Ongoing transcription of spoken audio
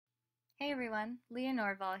Hey everyone, Leah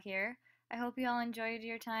Nordval here. I hope you all enjoyed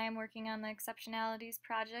your time working on the Exceptionalities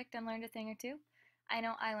project and learned a thing or two. I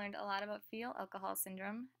know I learned a lot about fetal alcohol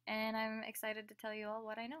syndrome, and I'm excited to tell you all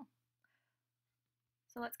what I know.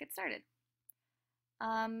 So let's get started.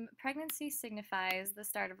 Pregnancy signifies the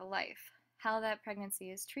start of a life. How that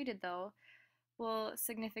pregnancy is treated, though, will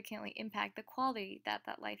significantly impact the quality that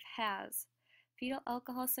that life has. Fetal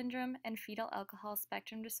alcohol syndrome and fetal alcohol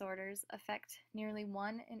spectrum disorders affect nearly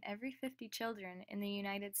 1 in every 50 children in the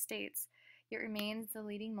United States, yet remains the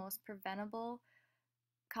leading most preventable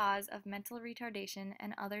cause of mental retardation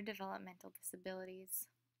and other developmental disabilities.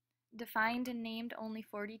 Defined and named only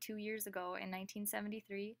 42 years ago in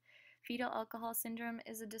 1973, fetal alcohol syndrome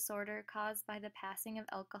is a disorder caused by the passing of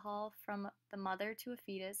alcohol from the mother to a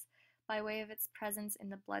fetus by way of its presence in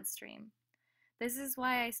the bloodstream. This is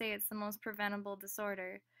why I say it's the most preventable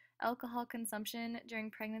disorder. Alcohol consumption during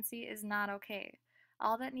pregnancy is not okay.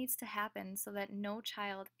 All that needs to happen so that no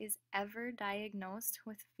child is ever diagnosed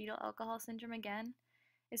with fetal alcohol syndrome again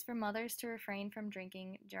is for mothers to refrain from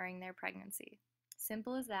drinking during their pregnancy.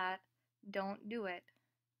 Simple as that. Don't do it.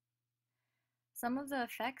 Some of the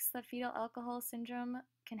effects that fetal alcohol syndrome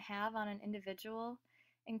can have on an individual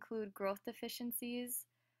include growth deficiencies,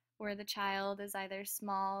 where the child is either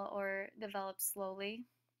small or develops slowly,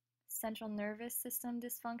 central nervous system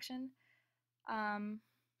dysfunction,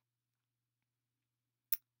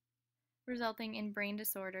 resulting in brain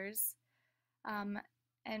disorders,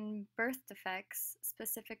 and birth defects,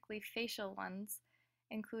 specifically facial ones,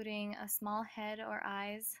 including a small head or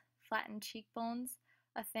eyes, flattened cheekbones,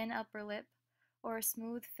 a thin upper lip, or a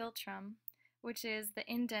smooth philtrum, which is the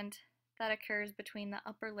indent that occurs between the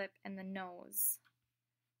upper lip and the nose.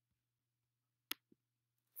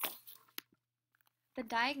 The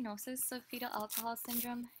diagnosis of fetal alcohol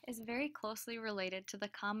syndrome is very closely related to the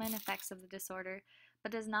common effects of the disorder,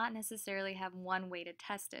 but does not necessarily have one way to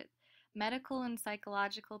test it. Medical and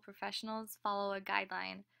psychological professionals follow a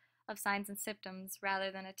guideline of signs and symptoms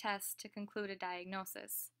rather than a test to conclude a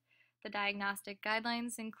diagnosis. The diagnostic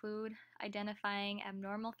guidelines include identifying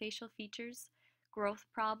abnormal facial features, growth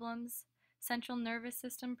problems, central nervous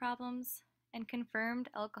system problems, and confirmed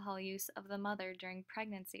alcohol use of the mother during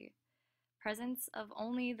pregnancy. Presence of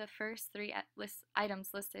only the first three items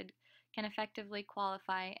listed can effectively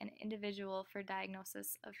qualify an individual for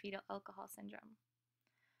diagnosis of fetal alcohol syndrome.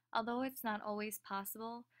 Although it's not always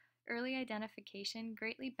possible, early identification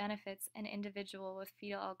greatly benefits an individual with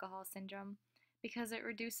fetal alcohol syndrome because it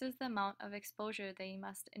reduces the amount of exposure they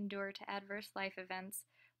must endure to adverse life events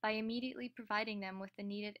by immediately providing them with the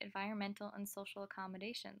needed environmental and social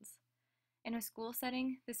accommodations. In a school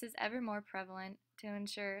setting, this is ever more prevalent to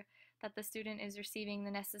ensure that the student is receiving the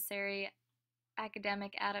necessary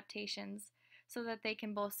academic adaptations so that they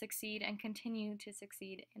can both succeed and continue to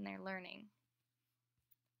succeed in their learning.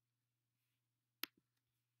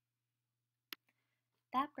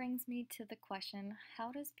 That brings me to the question,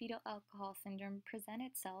 how does fetal alcohol syndrome present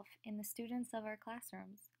itself in the students of our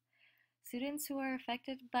classrooms? Students who are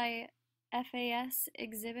affected by FAS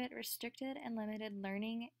exhibit restricted and limited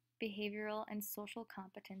learning, behavioral, and social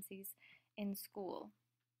competencies in school.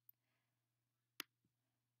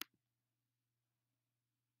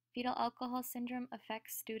 Fetal alcohol syndrome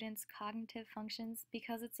affects students' cognitive functions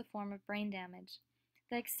because it's a form of brain damage.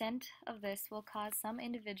 The extent of this will cause some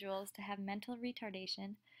individuals to have mental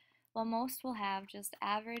retardation, while most will have just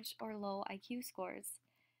average or low IQ scores.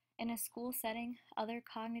 In a school setting, other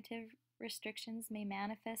cognitive restrictions may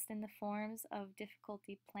manifest in the forms of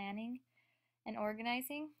difficulty planning and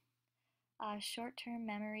organizing, short-term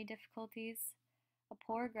memory difficulties, a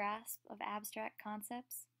poor grasp of abstract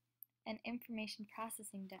concepts, and information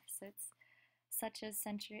processing deficits, such as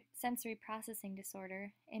sensory processing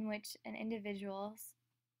disorder, in which an individual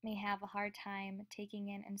may have a hard time taking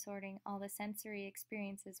in and sorting all the sensory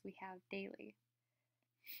experiences we have daily.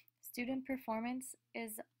 Student performance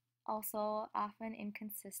is also often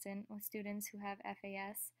inconsistent with students who have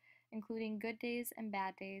FAS, including good days and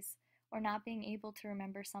bad days, or not being able to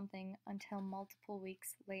remember something until multiple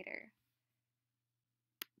weeks later.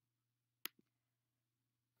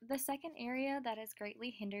 The second area that is greatly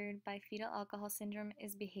hindered by fetal alcohol syndrome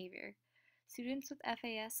is behavior. Students with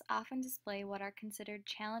FAS often display what are considered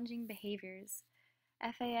challenging behaviors.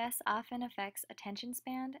 FAS often affects attention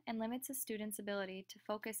span and limits a student's ability to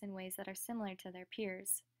focus in ways that are similar to their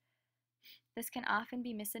peers. This can often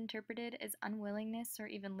be misinterpreted as unwillingness or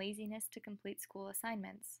even laziness to complete school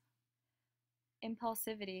assignments.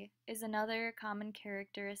 Impulsivity is another common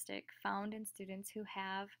characteristic found in students who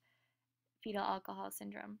have fetal alcohol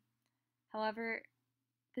syndrome. However,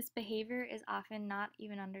 this behavior is often not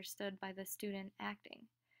even understood by the student acting.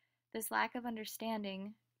 This lack of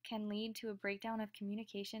understanding can lead to a breakdown of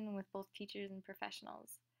communication with both teachers and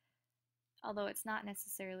professionals, although it's not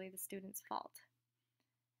necessarily the student's fault.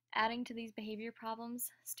 Adding to these behavior problems,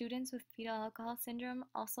 students with fetal alcohol syndrome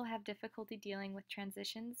also have difficulty dealing with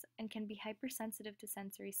transitions and can be hypersensitive to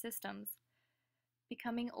sensory systems.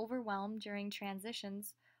 Becoming overwhelmed during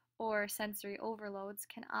transitions or sensory overloads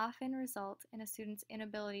can often result in a student's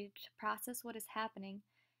inability to process what is happening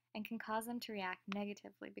and can cause them to react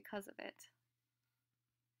negatively because of it.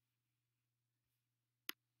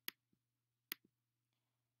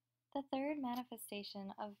 The third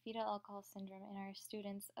manifestation of fetal alcohol syndrome in our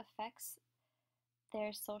students affects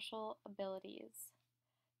their social abilities.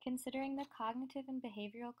 Considering the cognitive and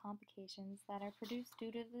behavioral complications that are produced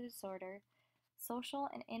due to the disorder, social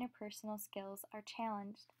and interpersonal skills are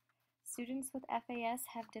challenged. Students with FAS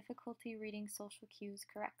have difficulty reading social cues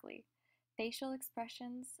correctly. Facial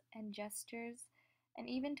expressions and gestures and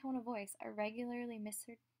even tone of voice are regularly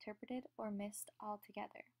misinterpreted or missed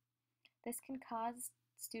altogether. This can cause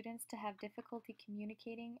students to have difficulty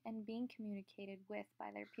communicating and being communicated with by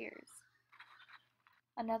their peers.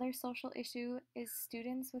 Another social issue is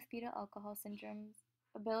students with fetal alcohol syndrome's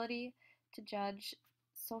ability to judge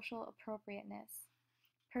social appropriateness.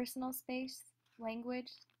 Personal space,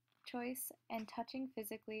 language choice, and touching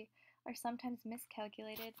physically are sometimes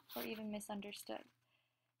miscalculated or even misunderstood.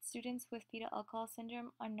 Students with fetal alcohol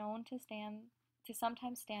syndrome are known to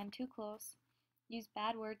sometimes stand too close, use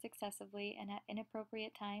bad words excessively and at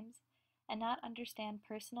inappropriate times, and not understand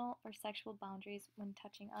personal or sexual boundaries when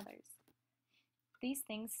touching others. These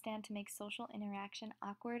things stand to make social interaction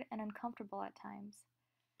awkward and uncomfortable at times.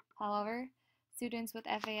 However, students with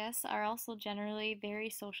FAS are also generally very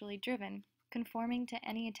socially driven, conforming to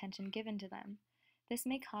any attention given to them. This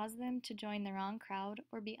may cause them to join the wrong crowd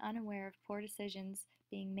or be unaware of poor decisions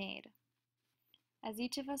being made. As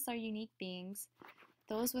each of us are unique beings,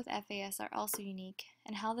 those with FAS are also unique,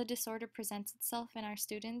 and how the disorder presents itself in our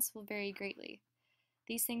students will vary greatly.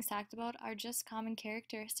 These things talked about are just common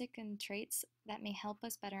characteristics and traits that may help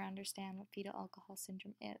us better understand what fetal alcohol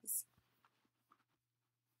syndrome is.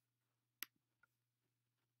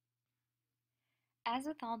 As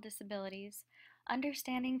with all disabilities,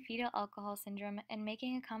 understanding fetal alcohol syndrome and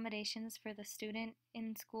making accommodations for the student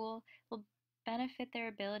in school will benefit their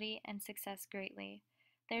ability and success greatly.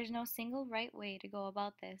 There is no single right way to go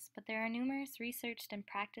about this, but there are numerous researched and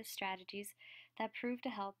practiced strategies that prove to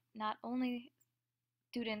help not only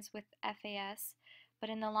students with FAS, but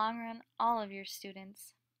in the long run, all of your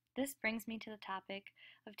students. This brings me to the topic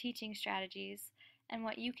of teaching strategies and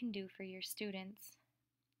what you can do for your students.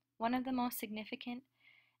 One of the most significant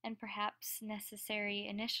and perhaps necessary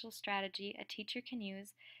initial strategy a teacher can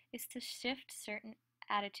use is to shift certain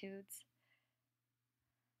attitudes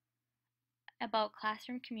about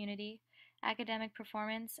classroom community, academic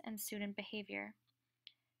performance, and student behavior.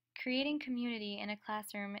 Creating community in a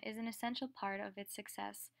classroom is an essential part of its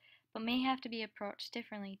success, but may have to be approached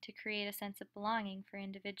differently to create a sense of belonging for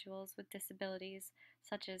individuals with disabilities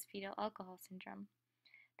such as fetal alcohol syndrome.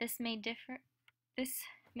 This may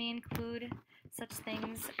include such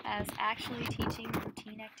things as actually teaching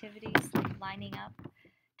routine activities like lining up,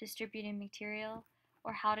 distributing material,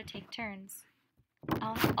 or how to take turns.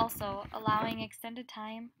 Also, allowing extended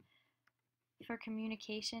time for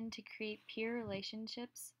communication to create peer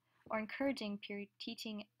relationships, or encouraging peer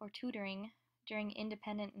teaching or tutoring during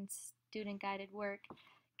independent and student-guided work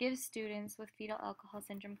gives students with fetal alcohol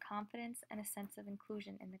syndrome confidence and a sense of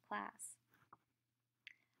inclusion in the class.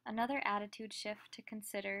 Another attitude shift to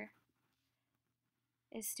consider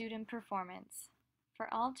is student performance. For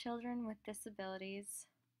all children with disabilities,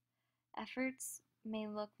 efforts may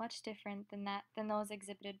look much different than those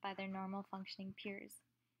exhibited by their normal functioning peers.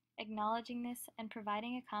 Acknowledging this and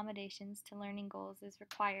providing accommodations to learning goals is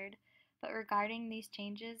required, but regarding these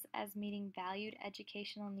changes as meeting valued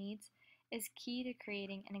educational needs is key to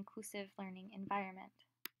creating an inclusive learning environment.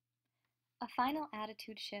 A final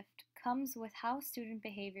attitude shift comes with how student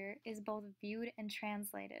behavior is both viewed and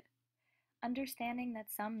translated. Understanding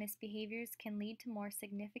that some misbehaviors can lead to more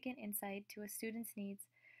significant insight to a student's needs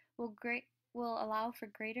will allow for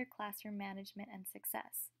greater classroom management and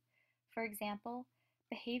success. For example,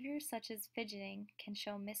 behaviors such as fidgeting can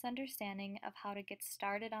show misunderstanding of how to get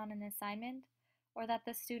started on an assignment, or that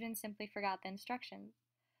the student simply forgot the instructions.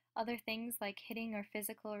 Other things like hitting or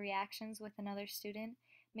physical reactions with another student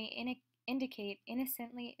may indicate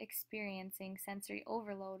innocently experiencing sensory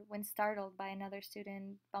overload when startled by another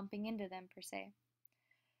student bumping into them per se.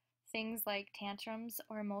 Things like tantrums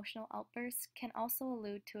or emotional outbursts can also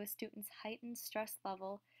allude to a student's heightened stress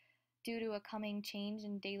level due to a coming change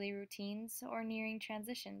in daily routines or nearing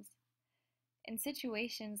transitions. In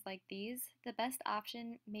situations like these, the best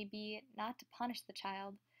option may be not to punish the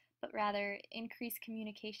child, but rather increase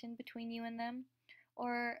communication between you and them,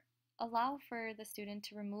 or allow for the student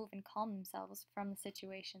to remove and calm themselves from the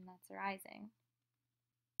situation that's arising.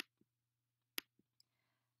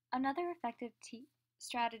 Another effective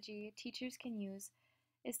strategy teachers can use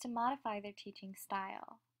is to modify their teaching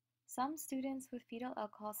style. Some students with fetal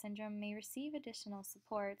alcohol syndrome may receive additional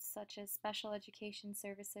supports such as special education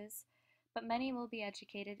services, but many will be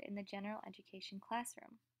educated in the general education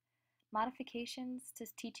classroom. Modifications to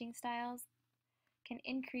teaching styles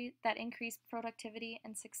that increase productivity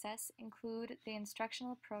and success include the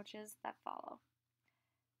instructional approaches that follow.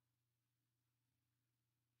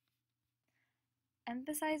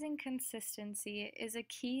 Emphasizing consistency is a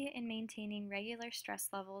key in maintaining regular stress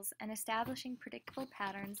levels and establishing predictable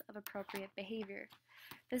patterns of appropriate behavior.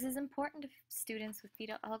 This is important to students with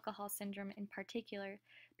fetal alcohol syndrome in particular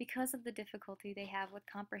because of the difficulty they have with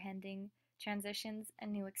comprehending transitions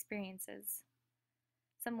and new experiences.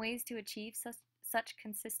 Some ways to achieve such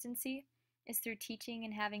consistency is through teaching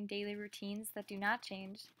and having daily routines that do not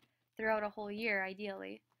change throughout a whole year,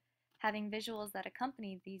 ideally, having visuals that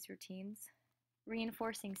accompany these routines,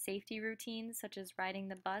 reinforcing safety routines such as riding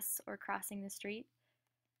the bus or crossing the street,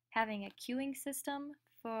 having a cueing system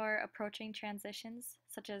for approaching transitions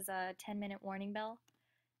such as a 10-minute warning bell,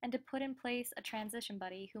 and to put in place a transition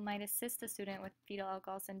buddy who might assist a student with fetal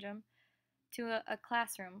alcohol syndrome to a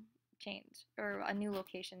classroom change or a new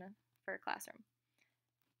location for a classroom.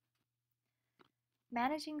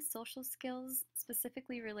 Managing social skills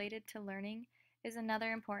specifically related to learning is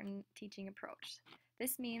another important teaching approach.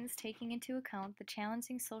 This means taking into account the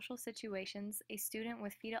challenging social situations a student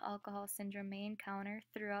with fetal alcohol syndrome may encounter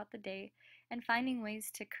throughout the day and finding ways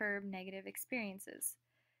to curb negative experiences.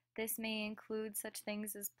 This may include such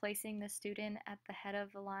things as placing the student at the head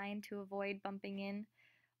of the line to avoid bumping in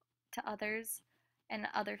to others and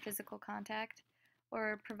other physical contact,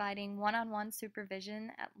 or providing one-on-one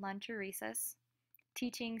supervision at lunch or recess,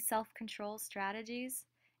 teaching self-control strategies,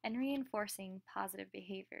 and reinforcing positive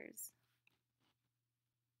behaviors.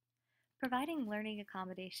 Providing learning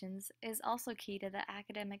accommodations is also key to the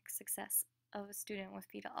academic success of a student with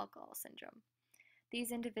fetal alcohol syndrome.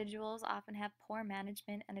 These individuals often have poor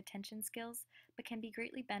management and attention skills, but can be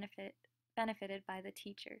greatly benefited by the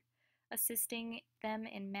teacher. Assisting them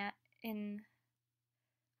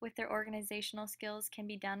with their organizational skills can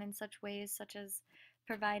be done in such ways such as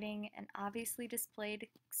providing an obviously displayed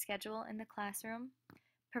schedule in the classroom,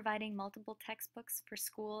 providing multiple textbooks for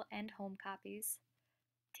school and home copies,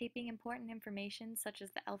 taping important information such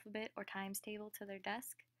as the alphabet or times table to their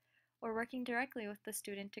desk, or working directly with the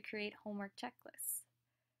student to create homework checklists.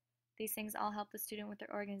 These things all help the student with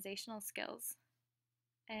their organizational skills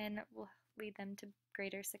and will lead them to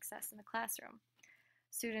greater success in the classroom.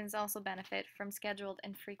 Students also benefit from scheduled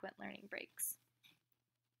and frequent learning breaks.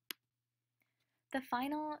 The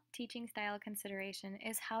final teaching style consideration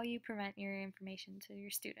is how you present your information to your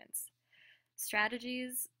students.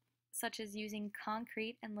 Strategies such as using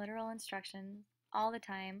concrete and literal instruction all the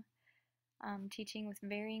time, teaching with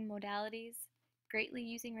varying modalities, greatly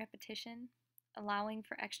using repetition, allowing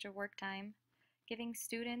for extra work time, giving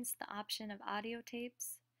students the option of audio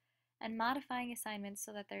tapes, and modifying assignments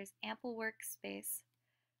so that there's ample workspace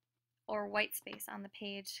or white space on the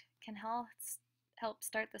page can help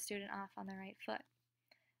start the student off on the right foot.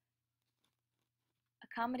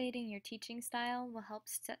 Accommodating your teaching style will help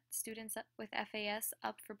set students with FAS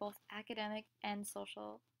up for both academic and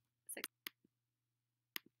social success.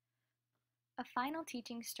 A final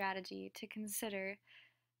teaching strategy to consider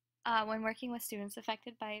when working with students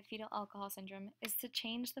affected by fetal alcohol syndrome is to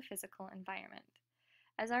change the physical environment.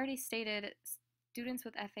 As already stated, students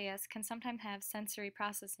with FAS can sometimes have sensory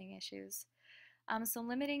processing issues, so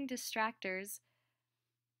limiting distractors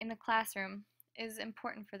in the classroom is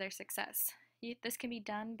important for their success. This can be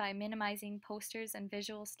done by minimizing posters and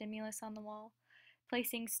visual stimulus on the wall,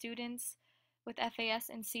 placing students with FAS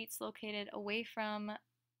in seats located away from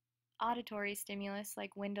auditory stimulus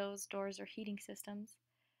like windows, doors, or heating systems,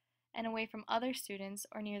 and away from other students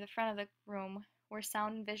or near the front of the room where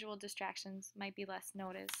sound and visual distractions might be less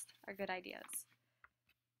noticed are good ideas.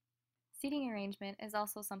 Seating arrangement is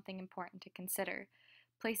also something important to consider.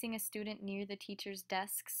 Placing a student near the teacher's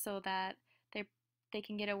desk so that they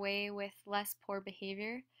can get away with less poor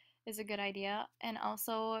behavior is a good idea, and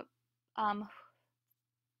also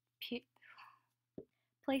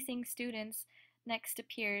placing students next to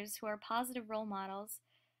peers who are positive role models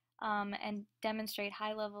and demonstrate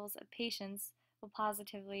high levels of patience will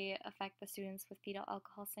positively affect the students with fetal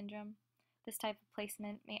alcohol syndrome. This type of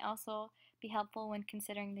placement may also be helpful when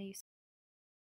considering the use